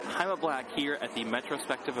I'm a Black here at the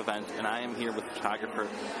Metrospective event, and I am here with photographer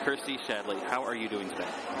Kirstie Shanley. How are you doing today?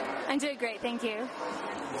 I'm doing great, thank you.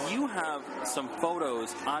 You have some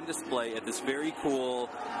photos on display at this very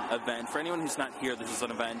cool event. For anyone who's not here, this is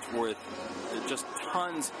an event with just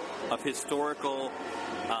tons of historical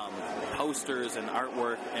posters and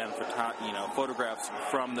artwork and photographs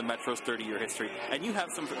from the Metro's 30-year history. And you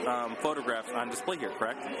have some photographs on display here,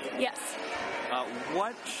 correct? Yes.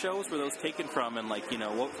 What shows were those taken from, and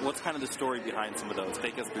what's kind of the story behind some of those?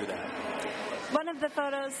 Take us through that. One of the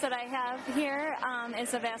photos that I have here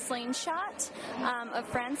is a Vaseline shot of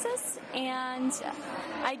Francis, and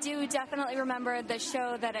I do definitely remember the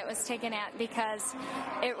show that it was taken at because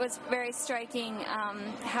it was very striking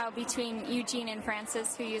how between Eugene and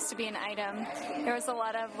Francis, who used to be an item, there was a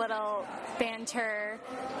lot of little banter,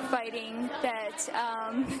 fighting that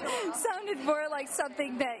sounded more like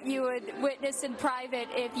something that you would witness in private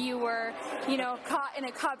if you were, caught in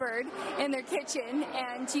a cupboard in their kitchen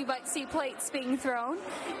and you might see plates being thrown.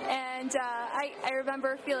 And I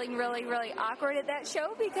remember feeling really, really awkward at that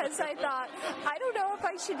show because I thought, I don't know if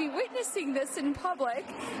I should be witnessing this in public,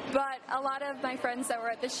 but a lot of my friends that were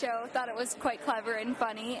at the show thought it was quite clever and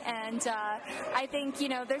funny, and I think,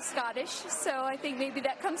 they're Scottish, so I think maybe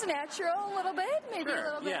that comes natural a little bit, maybe sure, a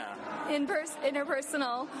little bit yeah.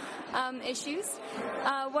 Interpersonal issues.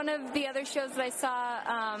 One of the other shows that I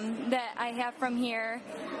saw that I have from here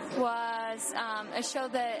was a show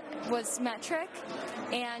that was metric,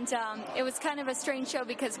 and it was kind of a strange show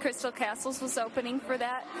because Crystal Castles was opening for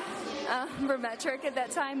that, for metric at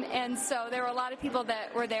that time, and so there were a lot of people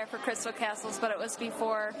that were there for Crystal Castles, but it was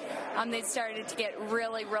before they started to get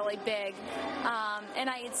really, really big. And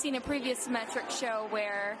I had seen a previous metric show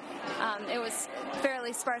where it was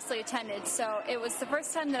fairly sparsely attended, so it was the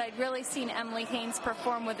first time that I'd really seen Emily Haynes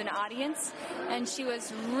perform with an audience, and she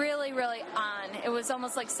was really, really on. It was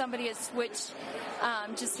almost like somebody had switched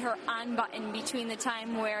just her on button between the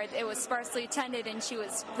time where it was sparsely attended and she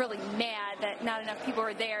was really mad that not enough people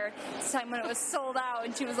were there, this time when it was sold out,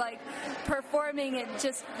 and she was like performing at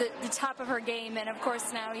just the top of her game. And of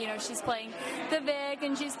course now, she's playing the Vic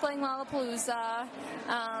and she's playing Lollapalooza,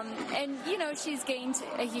 and she's gained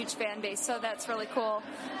a huge fan base, so that's really cool.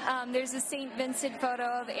 There's a St. Vincent photo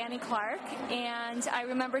of Annie Clark, and I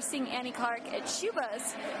remember seeing Annie Clark at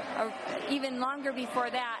Shuba's even longer before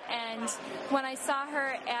that, and when I saw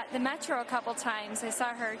her at the Metro a couple times, I saw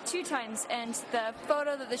her 2 times, and the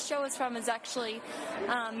photo that the show is from is actually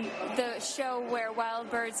the show where Wild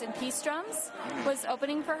Birds and Peace Drums was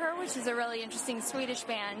opening for her, which is a really interesting Swedish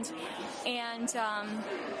band. And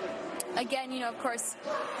again, of course,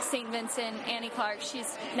 St. Vincent, Annie Clark,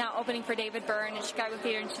 she's now opening for David Byrne at Chicago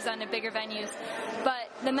Theater, and she's on to bigger venues.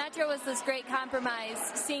 But the Metro was this great compromise,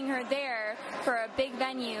 seeing her there for a big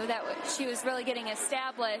venue that she was really getting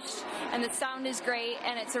established, and the sound is great,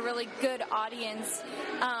 and it's a really good audience.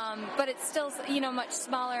 But it's still, much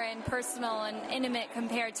smaller and personal and intimate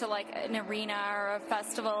compared to like an arena or a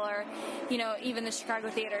festival or, even the Chicago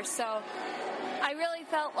Theater. So I really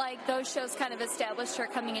felt like those shows kind of established her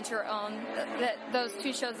coming into her own. Those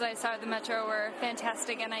 2 shows that I saw at the Metro were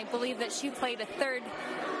fantastic, and I believe that she played a 3rd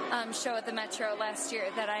show at the Metro last year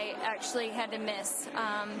that I actually had to miss.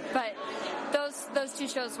 But those 2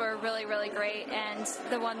 shows were really, really great, and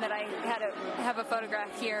the one that I have a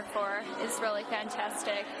photograph here for is really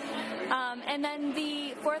fantastic. And then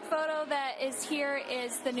the 4th photo that is here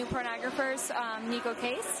is the New Pornographers, Nico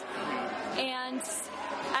Case. And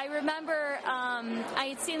I remember I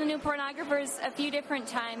had seen the New Pornographers a few different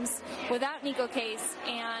times without Nico Case,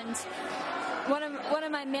 and one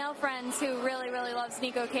of my male friends who really, really loves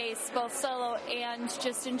Nico Case, both solo and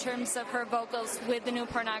just in terms of her vocals with the New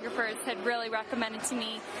Pornographers, had really recommended to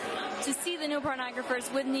me to see the New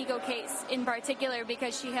Pornographers with Nico Case in particular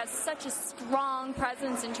because she has such a strong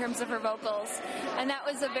presence in terms of her vocals, and that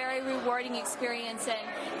was a very rewarding experience.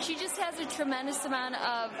 And she just has a tremendous amount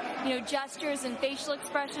of gestures and facial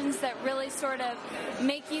expressions that really sort of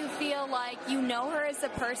make you feel like you know her as a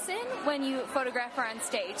person when you photograph her on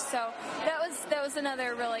stage. So that was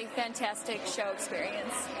another really fantastic show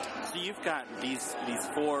experience. So you've got these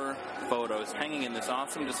 4 photos hanging in this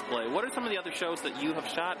awesome display. What are some of the other shows that you have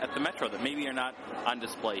shot at the Metro that maybe are not on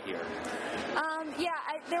display here?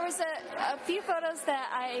 There was a few photos that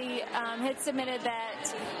I had submitted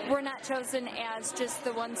that were not chosen as just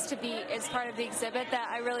the ones to be as part of the exhibit that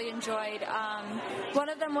I really enjoyed. One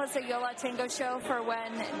of them was a Yola Tango show for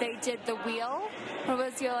when they did the wheel. It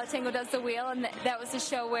was Yola Tango Does the Wheel, and that was a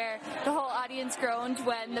show where the whole audience groaned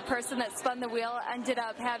when the person that spun the wheel ended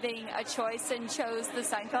up having making a choice and chose the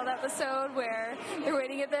Seinfeld episode where they're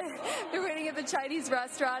waiting at the Chinese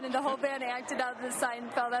restaurant and the whole band acted out the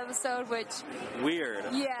Seinfeld episode, which weird.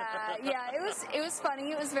 Yeah, it was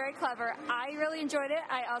funny. It was very clever. I really enjoyed it.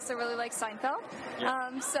 I also really like Seinfeld,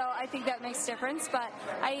 so I think that makes a difference. But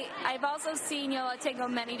I've also seen Yo La Tengo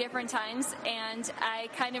many different times, and I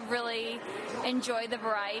kind of really enjoy the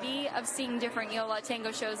variety of seeing different Yo La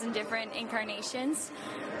Tengo shows in different incarnations.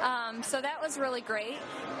 So that was really great.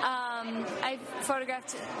 I've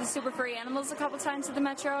photographed the Super Furry Animals a couple times at the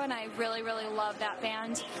Metro, and I really, really love that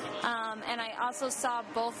band. And I also saw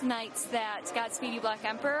both nights that Godspeed You Black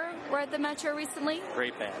Emperor were at the Metro recently.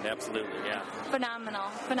 Great band, absolutely, yeah.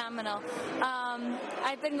 Phenomenal.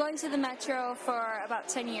 I've been going to the Metro for about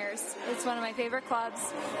 10 years. It's one of my favorite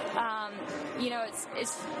clubs.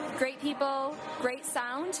 It's great people, great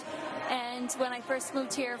sound, and when I first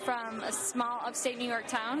moved here from a small upstate New York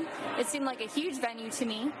town, it seemed like a huge venue to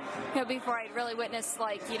me, before I'd really witnessed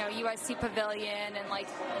USC Pavilion and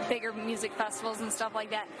bigger music festivals and stuff like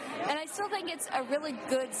that. And I still think it's a really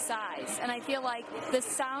good size, and I feel like the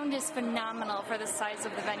sound is phenomenal for the size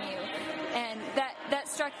of the venue. And that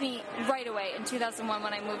struck me right away in 2001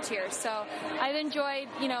 when I moved here. So I've enjoyed,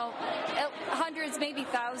 hundreds, maybe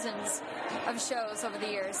thousands of shows over the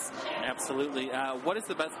years. Absolutely. What is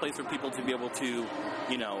the best place for people to be able to,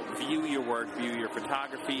 view your work, view your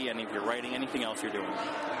photography, any of your writing, anything else you're doing?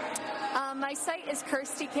 My site is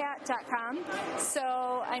KirstieCat.com.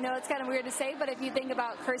 So I know it's kind of weird to say, but if you think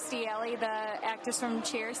about Kirstie Alley, the actress from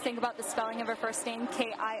Cheers, think about the spelling of her first name,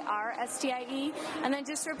 Kirstie, and then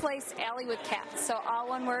just replace Alley with Cat. So all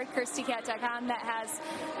one word, KirstieCat.com. That has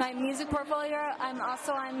my music portfolio. I'm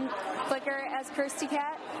also on Flickr as Kirstie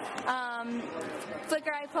Cat.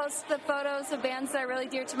 Flickr, I post the photos of bands that are really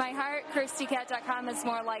dear to my heart. KirstieCat.com is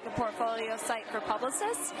more like a portfolio site for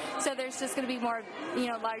publicists. So there's just going to be more,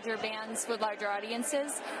 larger bands with larger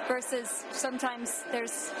audiences versus sometimes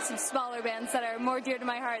there's some smaller bands that are more dear to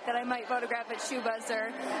my heart that I might photograph at Shuba's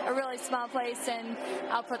or a really small place, and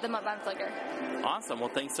I'll put them up on Flickr. Awesome. Well,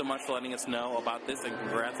 thanks so much for letting us know about this, and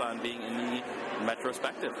congrats on being in the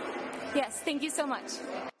Metrospective. Yes, thank you so much.